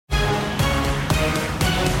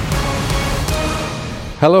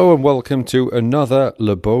Hello and welcome to another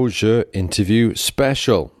Beau Jeu interview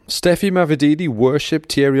special. Stephy Mavididi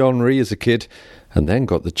worshipped Thierry Henry as a kid and then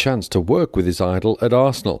got the chance to work with his idol at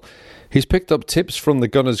Arsenal. He's picked up tips from the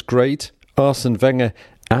Gunners' great Arsene Wenger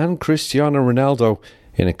and Cristiano Ronaldo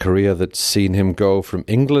in a career that's seen him go from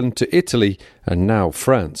England to Italy and now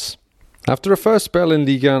France. After a first spell in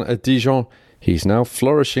Ligue 1 at Dijon, he's now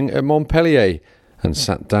flourishing at Montpellier and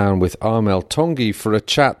sat down with Armel Tanguy for a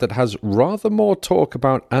chat that has rather more talk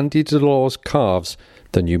about Andy Delors' calves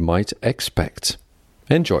than you might expect.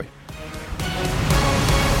 Enjoy.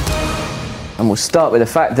 And we'll start with the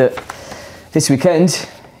fact that this weekend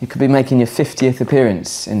you could be making your 50th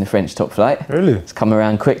appearance in the French top flight. Really? It's come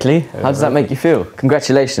around quickly. Yeah, How does that make you feel?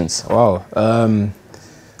 Congratulations. Wow. Don't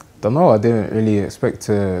know, I didn't really expect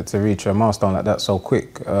to reach a milestone like that so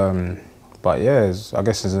quick. But yeah, I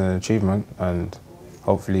guess it's an achievement and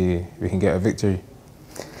hopefully we can get a victory.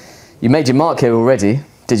 You made your mark here already.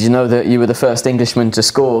 Did you know that you were the first Englishman to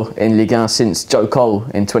score in Ligue 1 since Joe Cole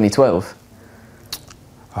in 2012?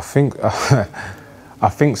 I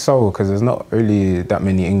think so, because there's not really that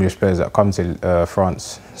many English players that come to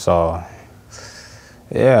France. So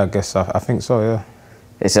yeah, I guess I think so, yeah.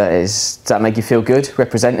 Does that make you feel good,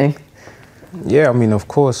 representing? Yeah, I mean, of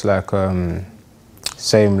course, like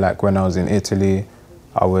same like when I was in Italy,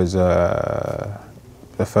 I was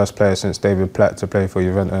the first player since David Platt to play for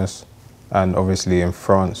Juventus, and obviously in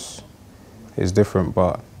France it's different,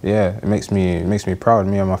 but yeah, it makes me proud,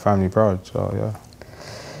 me and my family proud, so yeah.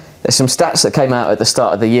 There's some stats that came out at the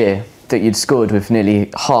start of the year that you'd scored with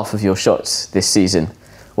nearly half of your shots this season.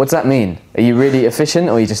 What does that mean? Are you really efficient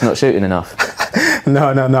or are you just not shooting enough?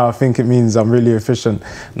 No, I think it means I'm really efficient.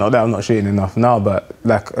 Not that I'm not shooting enough now, but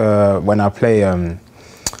like when I play,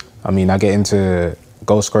 I mean, I get into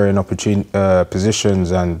goal scoring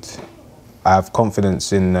positions and I have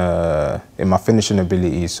confidence in my finishing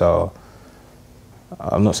ability. So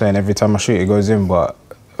I'm not saying every time I shoot it goes in, but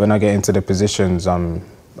when I get into the positions, I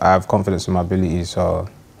have confidence in my ability. So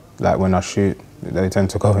like when I shoot, they tend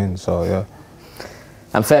to go in. So yeah.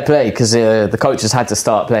 And fair play, because the coaches had to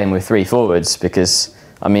start playing with three forwards because,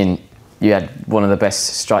 I mean, you had one of the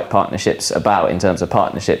best strike partnerships about in terms of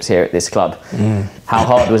partnerships here at this club. How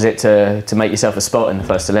hard was it to make yourself a spot in the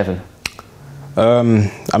first 11?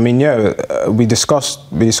 I mean, yeah, we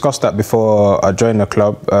discussed that before I joined the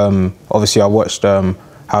club. Obviously, I watched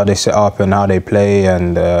how they set up and how they play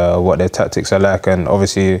and what their tactics are like. And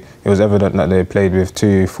obviously, it was evident that they played with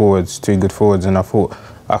two good forwards. And I thought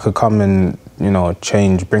I could come and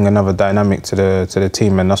bring another dynamic to the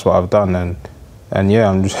team, and that's what I've done. And yeah,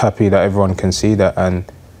 I'm just happy that everyone can see that. And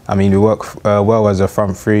I mean, we work well as a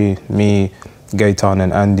front three, me, Gaetan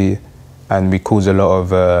and Andy, and we cause a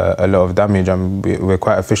lot of damage. And we're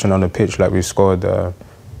quite efficient on the pitch. Like we've scored, the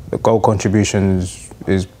goal contributions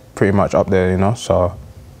is pretty much up there, so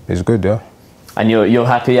it's good, yeah. And you're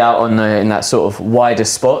happy out in that sort of wider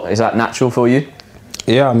spot? Is that natural for you?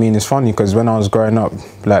 Yeah, I mean, it's funny because when I was growing up,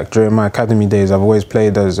 like during my academy days, I've always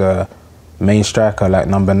played as a main striker, like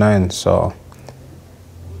number 9. So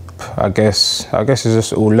I guess it's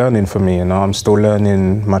just all learning for me, I'm still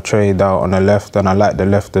learning my trade out on the left, and I like the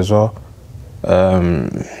left as well.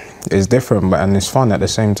 It's different, and it's fun at the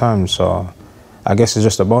same time. So I guess it's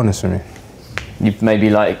just a bonus for me. You maybe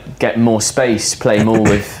get more space, play more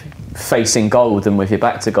with facing goal than with your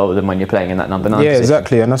back to goal than when you're playing in that number 9 Yeah, position.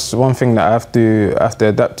 exactly, and that's one thing that I have to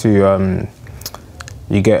adapt to.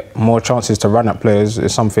 You get more chances to run at players.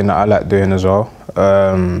 It's something that I like doing as well.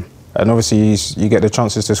 And obviously you get the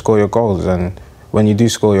chances to score your goals, and when you do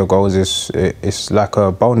score your goals, it's like a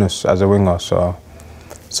bonus as a winger.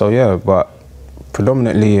 So yeah, but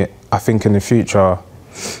predominantly I think in the future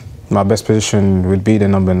my best position would be the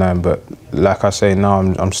number 9. But like I say now,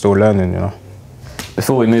 I'm still learning,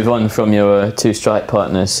 Before we move on from your two strike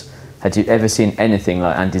partners, had you ever seen anything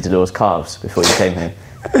like Andy Delors' calves before you came here?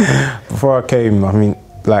 Before I came, I mean,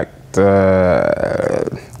 like the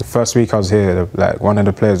first week I was here, like one of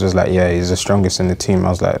the players was like, yeah, he's the strongest in the team. I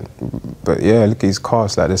was like, but yeah, look at his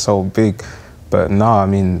calves, like they're so big. But no, I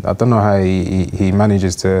mean, I don't know how he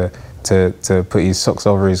manages to put his socks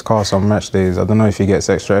over his calves on match days. I don't know if he gets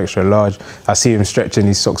extra large. I see him stretching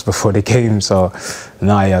his socks before the game, so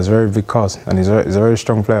no, he has very big calves, and he's a very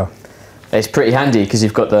strong player. It's pretty handy because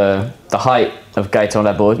you've got the height of Gaetan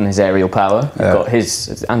Laborde and his aerial power. You've got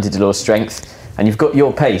his Andy Delors' strength, and you've got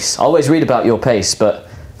your pace. I always read about your pace, but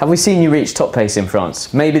have we seen you reach top pace in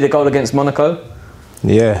France? Maybe the goal against Monaco?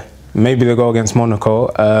 Yeah, maybe the goal against Monaco.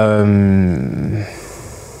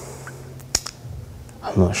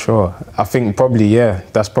 I'm not sure. I think probably, yeah.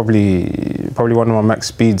 That's probably one of my max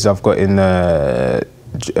speeds I've got in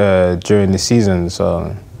during the season.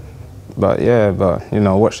 So, but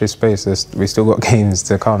watch this space. We still got games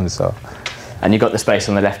to come. So, and you got the space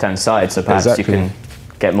on the left-hand side, so perhaps you can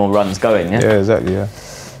get more runs going. Yeah. Yeah, exactly. Yeah.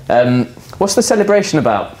 What's the celebration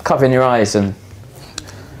about? Covering your eyes and.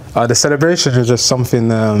 The celebration is just something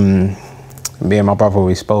me and my brother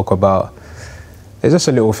we spoke about. It's just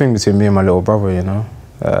a little thing between me and my little brother, you know.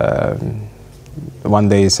 One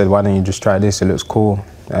day he said, "Why don't you just try this? It looks cool."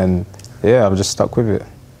 And yeah, I've just stuck with it.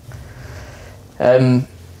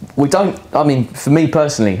 For me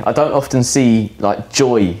personally, I don't often see like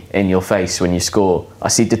joy in your face when you score. I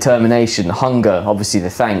see determination, hunger, obviously the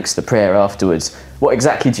thanks, the prayer afterwards. What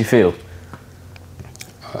exactly do you feel?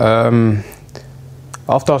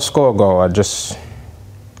 After I score a goal, I just,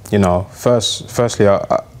 firstly,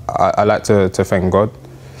 I like to thank God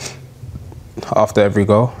after every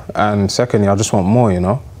goal, and secondly, I just want more, you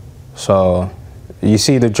know. So you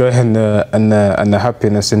see the joy and the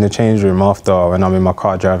happiness in the change room after when I'm in my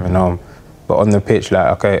car driving home, but on the pitch, like,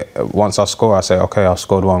 okay, once I score, I say, okay, I've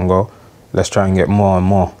scored one goal. Let's try and get more and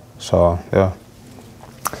more. So yeah.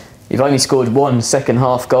 You've only scored one second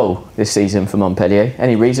half goal this season for Montpellier.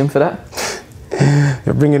 Any reason for that?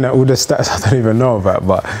 You're bringing out all the stats I don't even know about,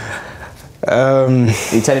 but. Are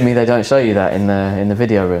you telling me they don't show you that in the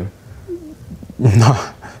video room?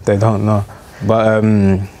 No, they don't know. But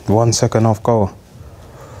 1 second half goal.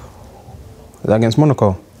 Was that against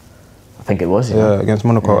Monaco? I think it was. Yeah, against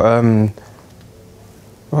Monaco. Yeah.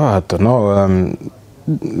 I don't know.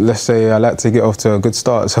 Let's say I like to get off to a good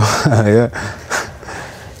start. So yeah.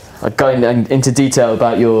 Going into detail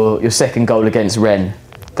about your second goal against Rennes,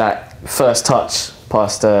 that first touch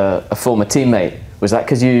past a former teammate, was that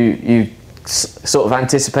because you sort of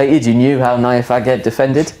anticipated, you knew how Naif Agued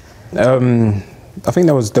defended? I think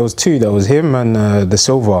there was two. There was him and the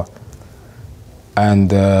Silva.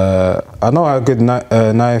 And I know how good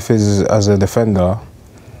Naif is as a defender.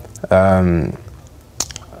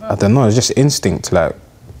 I don't know, it's just instinct, like,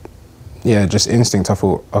 yeah, just instinct. I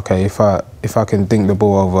thought, okay, if I can dink the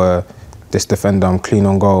ball over this defender, I'm clean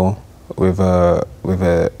on goal with a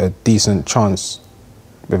decent chance,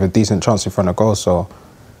 in front of goal. So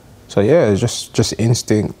yeah, it's just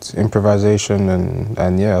instinct, improvisation,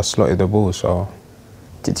 and yeah, I slotted the ball. So.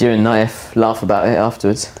 Did you and Naif laugh about it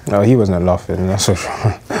afterwards? No, he wasn't laughing. That's for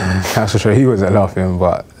sure. That's for sure. He wasn't laughing,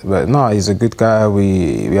 but no, he's a good guy.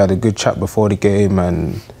 We had a good chat before the game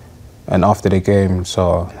and after the game.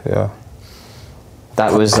 So yeah.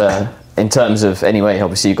 That was in terms of, anyway,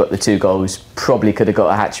 obviously you got the 2 goals. Probably could have got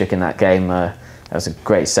a hat-trick in that game. That was a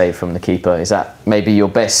great save from the keeper. Is that maybe your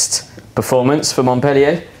best performance for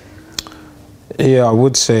Montpellier? Yeah, I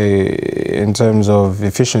would say in terms of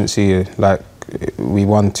efficiency, like, we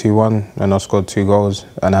won 2-1 and I scored 2 goals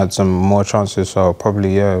and had some more chances, so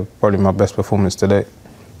probably my best performance today.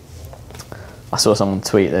 I saw someone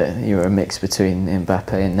tweet that you were a mix between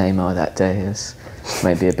Mbappe and Neymar that day. It was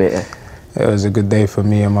maybe a bit... It was a good day for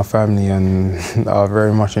me and my family, and I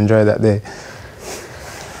very much enjoyed that day.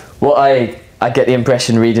 What I get the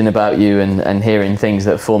impression reading about you and hearing things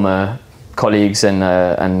that former colleagues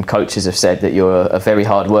and coaches have said, that you're a very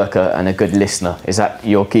hard worker and a good listener. Is that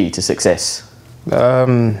your key to success?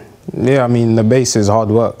 Yeah, I mean, the base is hard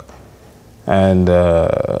work, and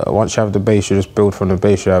once you have the base, you just build from the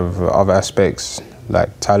base. You have other aspects like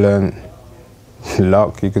talent,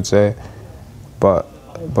 luck, you could say, but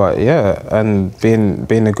yeah, and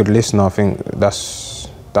being a good listener, I think that's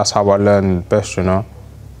how I learn best, you know,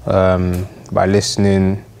 by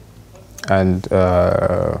listening and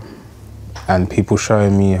people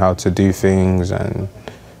showing me how to do things, and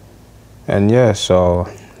yeah, so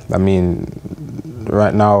I mean,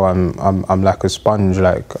 right now I'm like a sponge.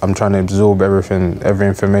 Like, I'm trying to absorb every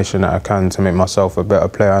information that I can to make myself a better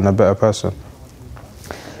player and a better person.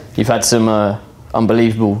 You've had some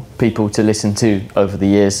unbelievable people to listen to over the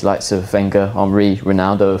years, likes of Wenger, Henry,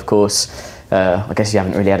 Ronaldo, of course. I guess you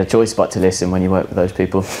haven't really had a choice but to listen when you work with those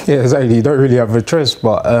people. Yeah, exactly. You don't really have a choice,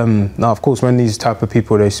 but no, of course, when these type of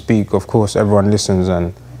people they speak, of course, everyone listens,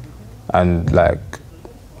 and like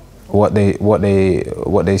what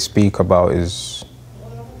they speak about is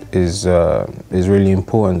really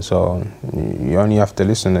important. So you only have to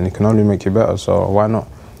listen, and it can only make you better. So why not?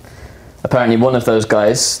 Apparently, one of those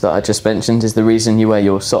guys that I just mentioned is the reason you wear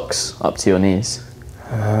your socks up to your knees.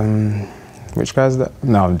 Which guy's that?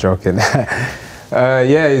 No, I'm joking.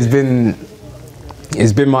 Yeah, he's been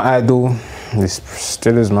my idol. He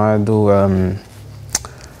still is my idol.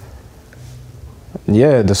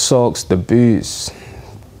 Yeah, the socks, the boots,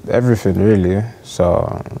 everything really.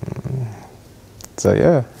 So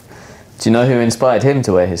yeah. Do you know who inspired him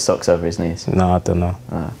to wear his socks over his knees? No, I don't know.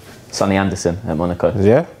 Sonny Anderson at Monaco.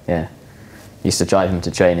 Yeah? Yeah. Used to drive him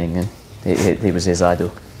to training, and he was his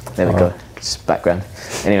idol. There we go. Just background.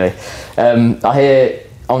 Anyway, I hear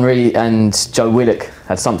Henry and Joe Willock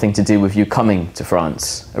had something to do with you coming to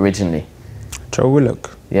France originally. Joe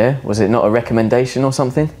Willock? Yeah? Was it not a recommendation or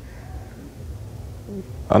something?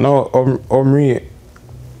 I know Henry.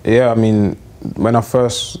 Yeah, I mean, when I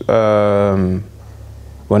first got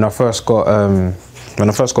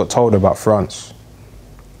told about France,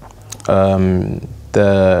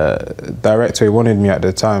 the director who wanted me at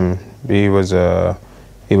the time, he was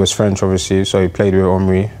French, obviously, so he played with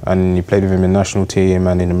Henry, and he played with him in the national team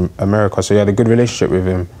and in America, so he had a good relationship with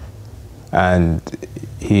him. And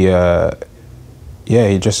he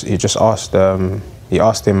just asked him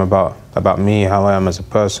about me, how I am as a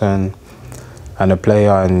person and a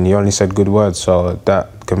player, and he only said good words, so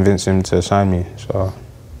that convinced him to sign me. So,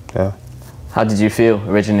 yeah. How did you feel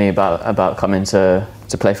originally about coming to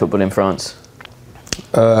play football in France?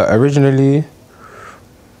 Originally,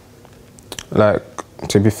 like,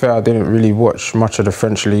 to be fair, I didn't really watch much of the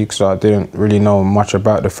French league, so I didn't really know much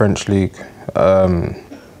about the French league.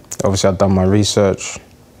 Obviously, I'd done my research,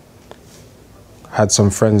 had some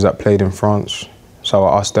friends that played in France, so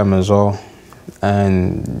I asked them as well,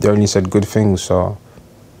 and they only said good things, so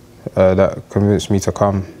that convinced me to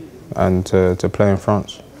come and to play in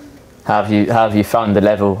France. How have you found the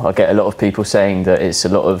level? I get a lot of people saying that it's a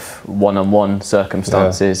lot of one-on-one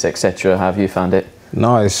circumstances, etc. How have you found it?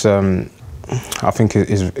 No, it's I think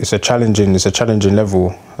it's a challenging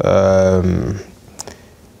level.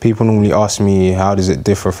 People normally ask me how does it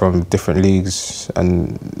differ from different leagues,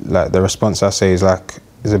 and like the response I say is like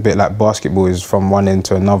it's a bit like basketball, is from one end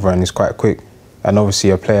to another and it's quite quick. And obviously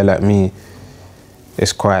a player like me,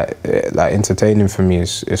 it's quite like entertaining for me.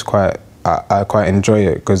 It's quite I quite enjoy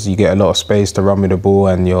it because you get a lot of space to run with the ball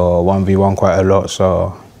and you're 1v1 quite a lot,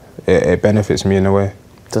 so it benefits me in a way.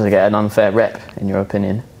 Does it get an unfair rep in your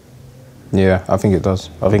opinion? Yeah, I think it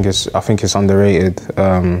does. I think it's underrated.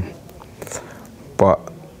 But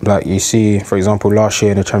like you see, for example, last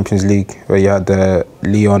year in the Champions League, where you had the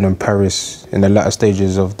Lyon and Paris in the latter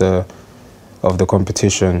stages of the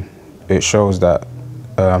competition, it shows that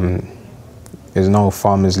there's no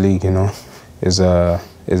farmers league, you know. It's a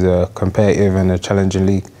competitive and a challenging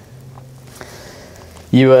league.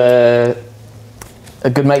 You were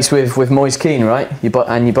good mates with Moise Kean, right? You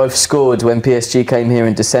both scored when PSG came here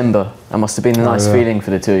in December. That must have been a nice feeling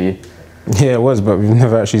for the two of you. Yeah, it was, but we've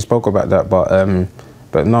never actually spoke about that.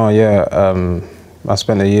 But no, yeah, I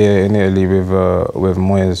spent a year in Italy with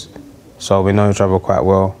Moise, so we know each other quite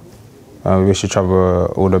well. We wish each other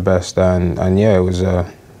all the best, and yeah, it was a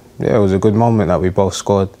good moment that we both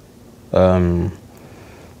scored.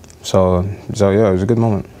 So yeah, it was a good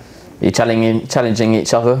moment. Are you challenging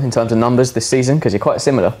each other in terms of numbers this season? Because you're quite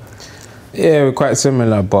similar. Yeah, we're quite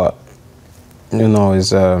similar, but you know,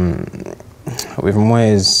 it's with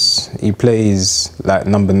Moise, he plays like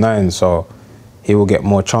number 9, so he will get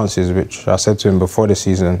more chances, which I said to him before the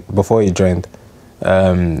season, before he joined.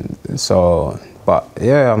 But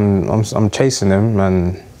yeah, I'm chasing him,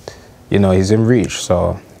 and you know, he's in reach.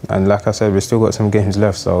 So, and like I said, we've still got some games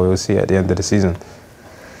left, so we'll see at the end of the season.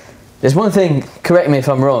 There's one thing, correct me if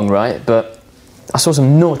I'm wrong, right? But I saw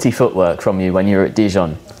some naughty footwork from you when you were at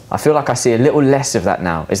Dijon. I feel like I see a little less of that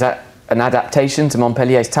now. Is that an adaptation to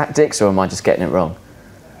Montpellier's tactics, or am I just getting it wrong?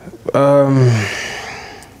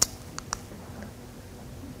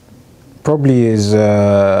 Probably is.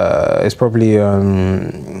 It's probably. I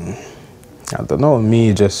don't know.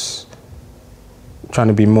 Me just trying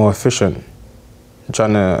to be more efficient,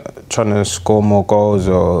 trying to score more goals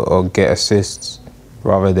or get assists,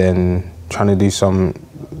 rather than trying to do some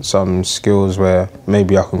skills where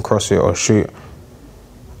maybe I can cross it or shoot.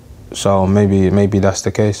 So maybe that's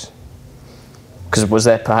the case. Because was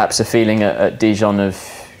there perhaps a feeling at Dijon of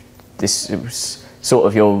this? It was sort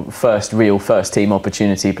of your real first team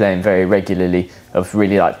opportunity, playing very regularly, of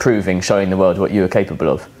really like showing the world what you were capable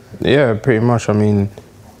of. Yeah, pretty much. I mean,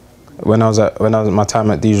 when I was at my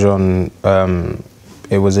time at Dijon,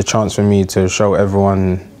 it was a chance for me to show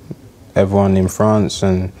everyone in France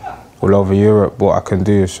and all over Europe what I can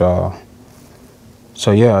do. So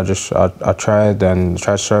yeah, I tried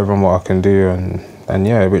to show everyone what I can do, and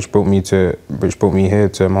yeah, which brought me here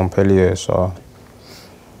to Montpellier. So.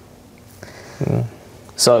 Yeah.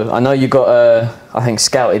 So I know you got I think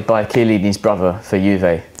scouted by Chiellini's brother for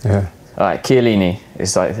Juve. Yeah. All right, Chiellini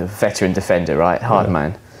is like a veteran defender, right? Hard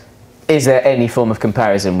man. Is there any form of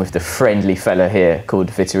comparison with the friendly fella here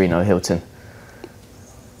called Vitorino Hilton?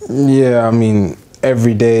 Yeah, I mean,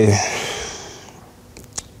 every day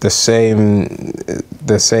the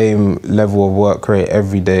same level of work rate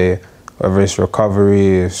every day, whether it's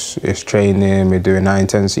recovery, it's training, we're doing high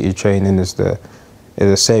intensity training, it's the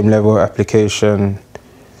same level of application.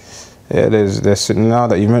 Yeah, there's now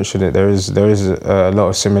that you mentioned it, there is a lot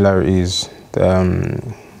of similarities,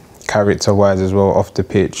 character-wise as well, off the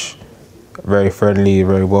pitch. Very friendly,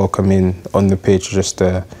 very welcoming. On the pitch, just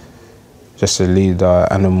a leader,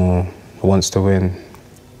 animal who wants to win.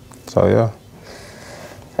 So yeah.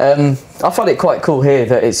 I find it quite cool here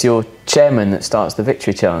that it's your chairman that starts the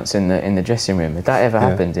victory chants in the dressing room. Had that ever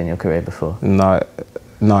happened in your career before? No, it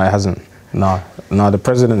hasn't. No, the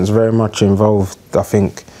president's very much involved. I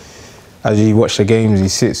think as you watch the games, he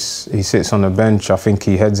sits on the bench. I think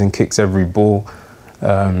he heads and kicks every ball.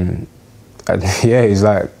 And yeah, he's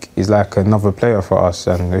like another player for us,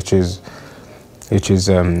 and which is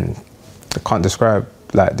I can't describe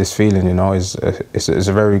like this feeling. You know, it's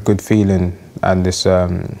a very good feeling, and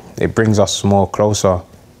it brings us more closer.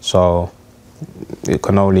 So it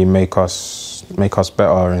can only make us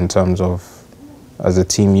better in terms of as a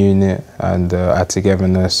team unit and our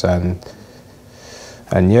togetherness and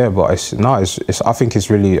yeah. But I think it's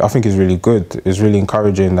really good. It's really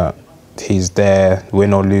encouraging that he's there,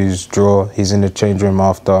 win or lose, draw. He's in the change room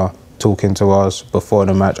after, talking to us before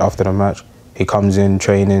the match, after the match. He comes in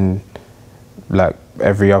training like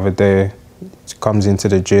every other day. He comes into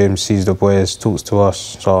the gym, sees the boys, talks to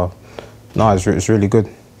us. So no, it's really good.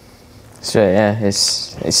 Sure, yeah,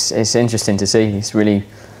 it's interesting to see. It's really,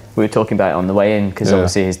 we were talking about it on the way in, because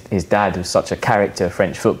obviously his dad was such a character of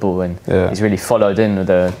French football, and he's really followed in with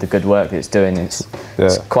the good work that it's doing. It's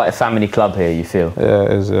quite a family club here, you feel. Yeah,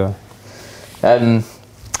 it is, yeah.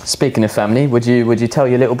 Speaking of family, would you tell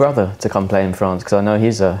your little brother to come play in France? Because I know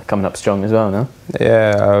he's coming up strong as well, no?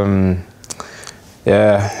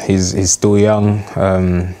 Yeah, he's still young.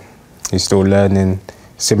 He's still learning.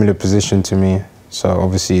 Similar position to me, so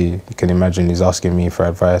obviously you can imagine he's asking me for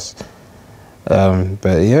advice.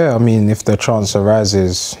 But yeah, I mean, if the chance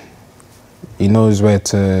arises, he knows where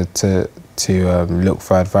to look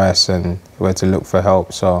for advice and where to look for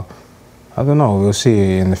help. So I don't know. We'll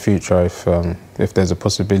see in the future if there's a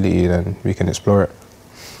possibility, then we can explore it.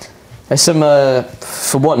 There's some,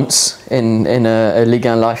 for once in a Ligue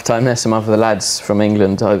 1 lifetime, there's some other lads from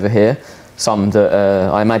England over here. Some that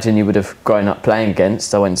I imagine you would have grown up playing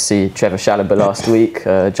against. I went to see Trevor Chalobah last week,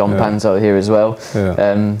 John Panzo here as well.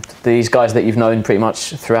 Yeah. These guys that you've known pretty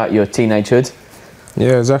much throughout your teenagehood?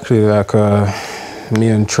 Yeah, exactly. Like me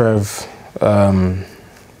and Trev,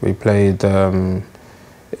 we played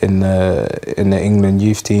in the England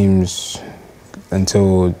youth teams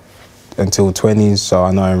until 20s, so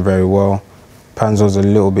I know him very well. Panzo's a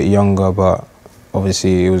little bit younger, but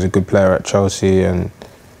obviously he was a good player at Chelsea, and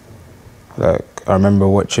like I remember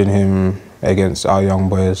watching him against our young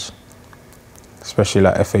boys, especially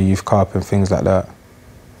like FA Youth Cup and things like that.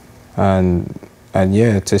 And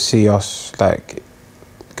yeah, to see us like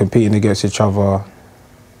competing against each other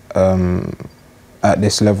at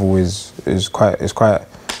this level is quite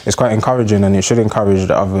encouraging, and it should encourage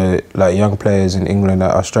the other like young players in England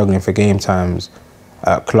that are struggling for game times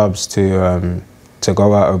at clubs to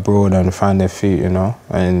go out abroad and find their feet, you know,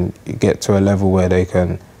 and get to a level where they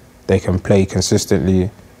can play consistently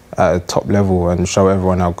at a top level and show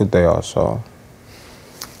everyone how good they are. So,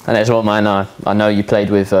 and that's what I know you played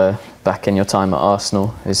with back in your time at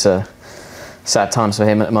Arsenal. It's sad times for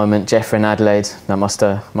him at the moment. Jeffrey in Adelaide, that must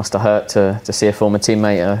have hurt to see a former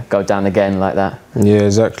teammate go down again like that. Yeah,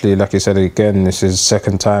 exactly. Like you said again, this is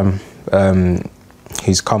second time.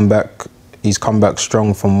 He's come back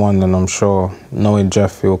strong from one, and I'm sure, knowing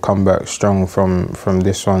Jeff, he'll come back strong from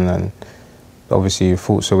this one. And obviously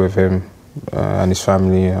thoughts are with him and his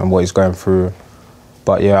family and what he's going through.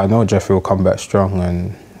 But yeah, I know Jeff will come back strong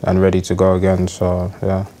and ready to go again. So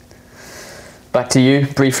yeah. Back to you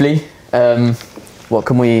briefly. What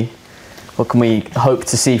can we hope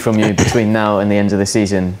to see from you between now and the end of the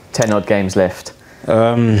season? 10 odd games left.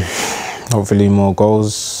 Hopefully more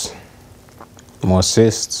goals, more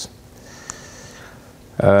assists.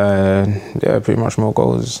 Yeah, pretty much more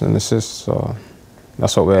goals and assists. So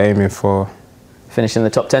that's what we're aiming for. Finish in the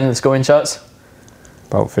top 10 of the scoring charts?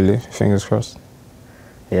 Hopefully, fingers crossed.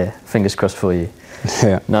 Yeah, fingers crossed for you.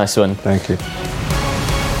 Yeah. Nice one. Thank you.